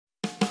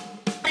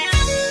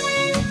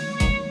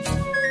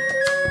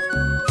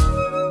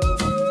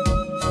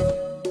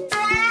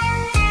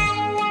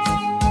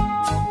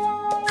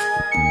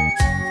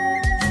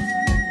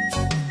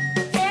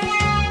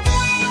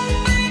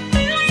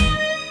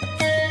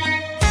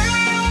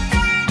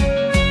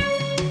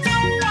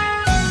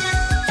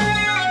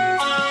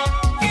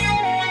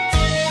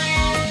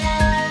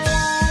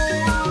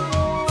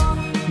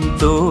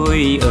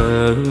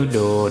ở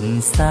đồn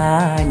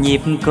xa,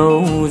 nhịp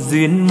cầu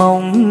duyên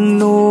mong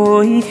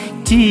nối,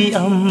 tri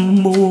âm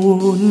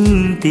muôn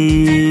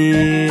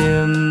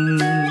tìm.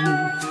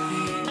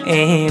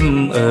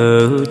 Em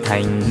ở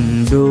thành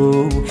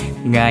đô,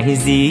 ngại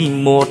gì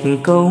một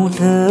câu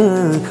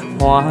thơ,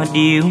 hoa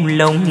điệu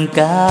lòng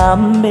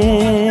cảm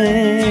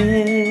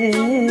mến.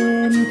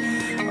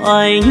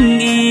 Anh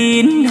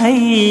in hay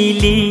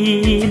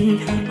Liên,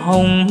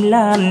 hồng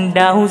lan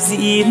đào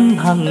diễm,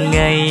 hằng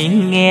ngày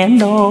nghe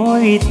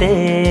nói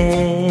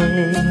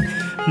tên.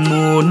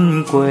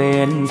 Muốn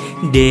quen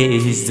để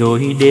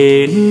rồi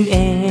đến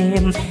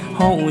em,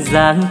 hậu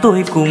giang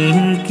tôi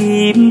cùng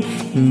kiếm,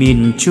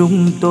 miền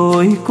Trung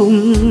tôi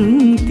cũng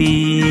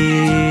tìm.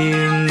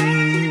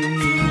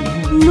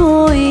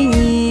 Nối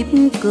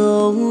nhịp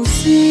cầu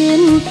xuyên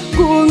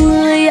của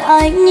người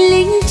anh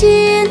lính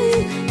chiến,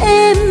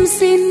 em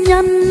xin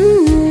nhắn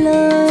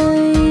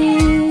lời.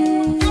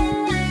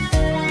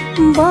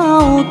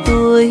 Bao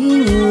tuổi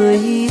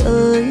người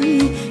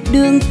ơi,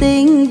 đường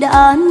tình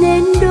đã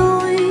nên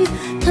đôi,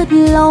 thật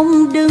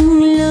lòng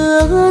đừng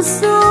lừa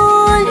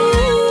dối.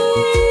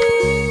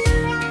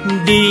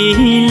 Đi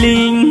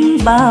lính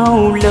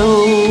bao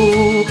lâu,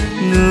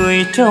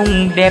 người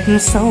trông đẹp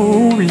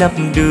sâu, lập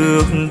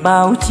được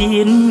bao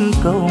chiến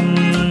công.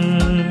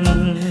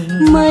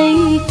 Mấy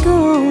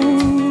câu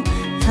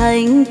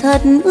thành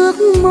thật ước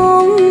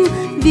mong,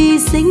 vì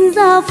sinh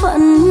ra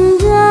phận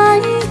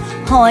gái,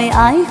 hỏi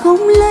ai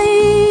không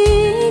lấy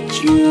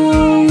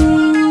chồng.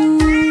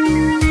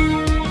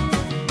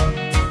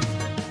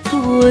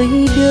 Tuổi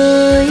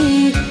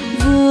đời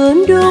vừa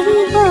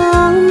đúng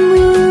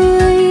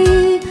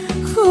 30,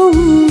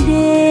 không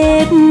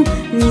đẹp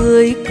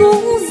người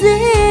cũng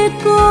dễ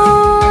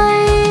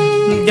coi.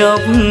 Độc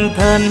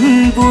thân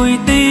vui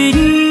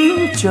tính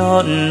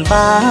trọn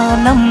 3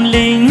 năm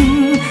lính,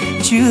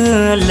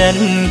 chưa lần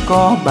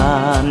có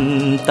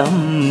bàn tâm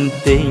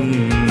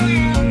tình.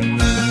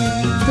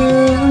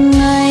 Từ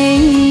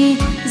ngày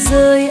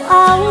rời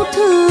áo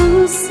thư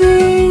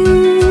sinh,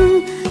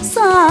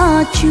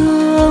 xa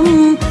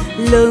trường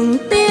lừng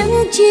tiếng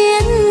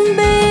chiến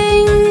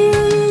binh.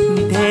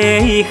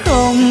 Thế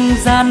không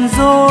gian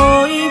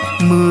dối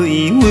 10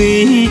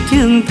 huy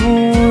chương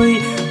thôi,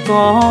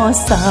 có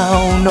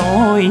sao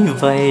nói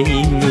vậy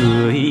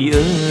người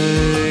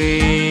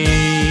ơi.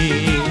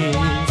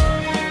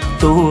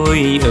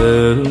 Tôi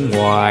ở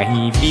ngoài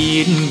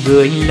biên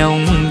gửi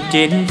lòng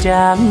trên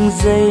trang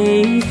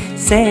giấy,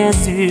 sẽ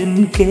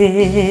duyên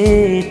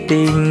kết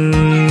tình.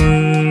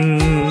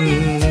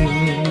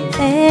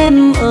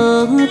 Em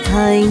ở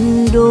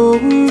thành đô,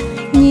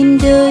 nhìn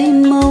đời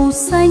màu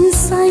xanh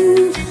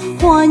xanh,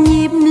 hòa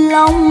nhịp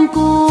lòng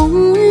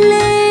cùng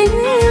lên.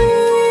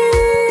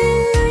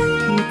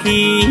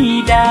 Khi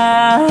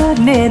đã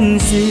nên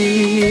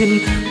duyên,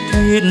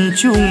 thuyền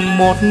chung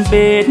một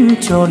bên,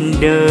 trọn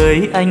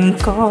đời anh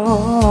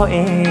có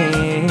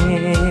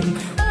em.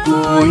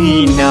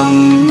 Cuối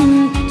năm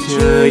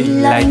trời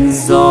lạnh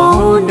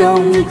gió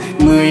đông,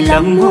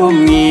 15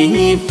 hôm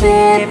nghỉ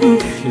phép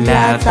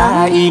là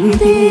ta in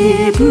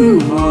thiếp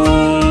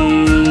hồng.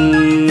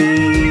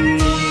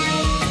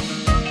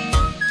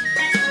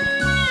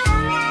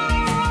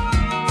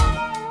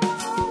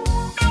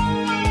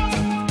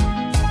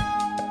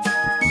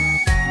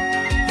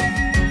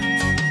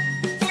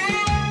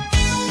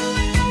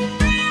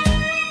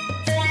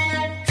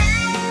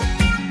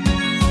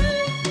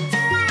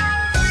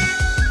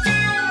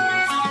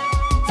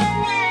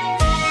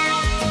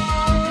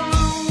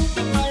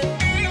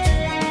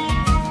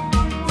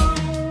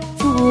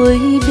 Tuổi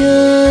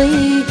đời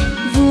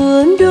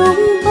vừa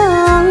đúng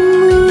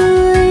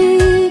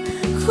 30,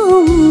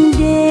 không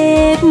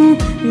đẹp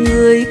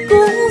người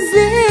cũng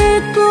dễ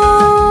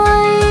coi.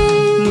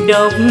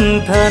 Độc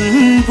thân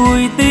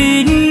vui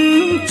tính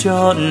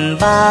trọn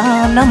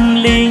 3 năm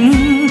lính,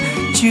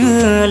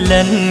 chưa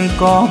lần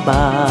có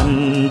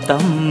bàn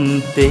tâm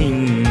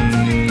tình.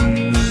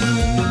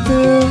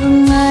 Từ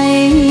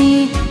ngày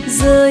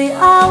rời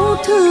áo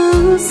thư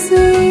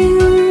sinh,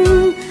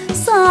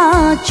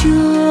 xa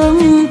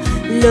trường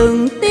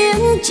lừng tiếng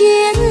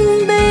chiến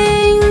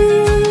binh.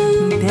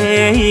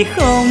 Thế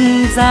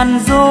không gian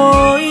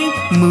dối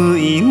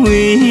 10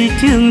 huy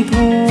chương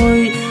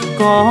thôi,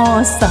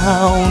 có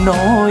sao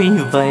nói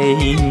vậy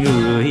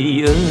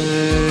người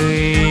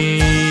ơi.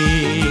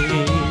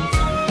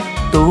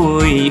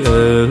 Tôi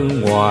ở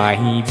ngoài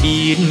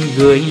biên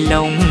gửi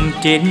lòng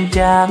trên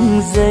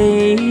trang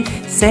giấy,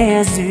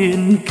 sẽ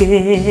duyên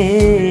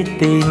kết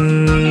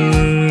tình.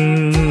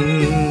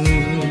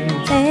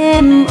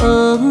 Em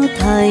ở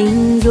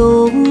thành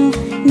đô,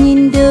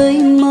 nhìn đời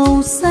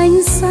màu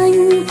xanh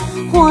xanh,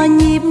 hòa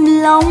nhịp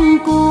lòng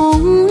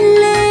cùng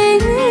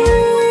lên.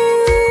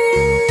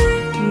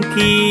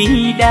 Khi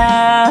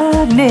đã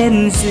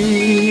nên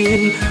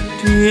duyên,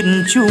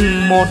 thuyền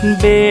chung một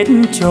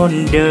bên, trọn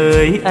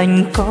đời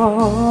anh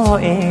có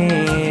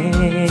em.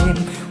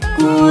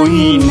 Cuối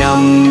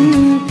năm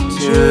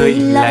trời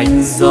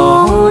lạnh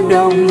gió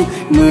đông,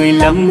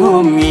 15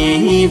 hôm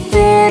nghỉ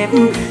phép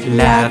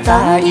là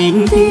ta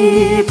in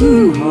thiếp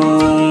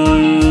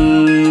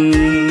hồng.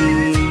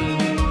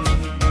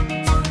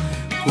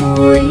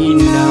 Cuối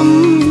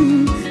năm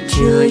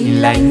trời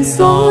lạnh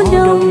gió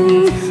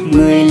đông,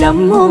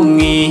 15 hôm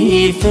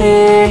nghỉ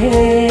phép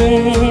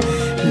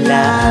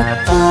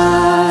là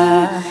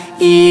ta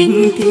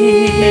in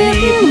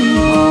thêm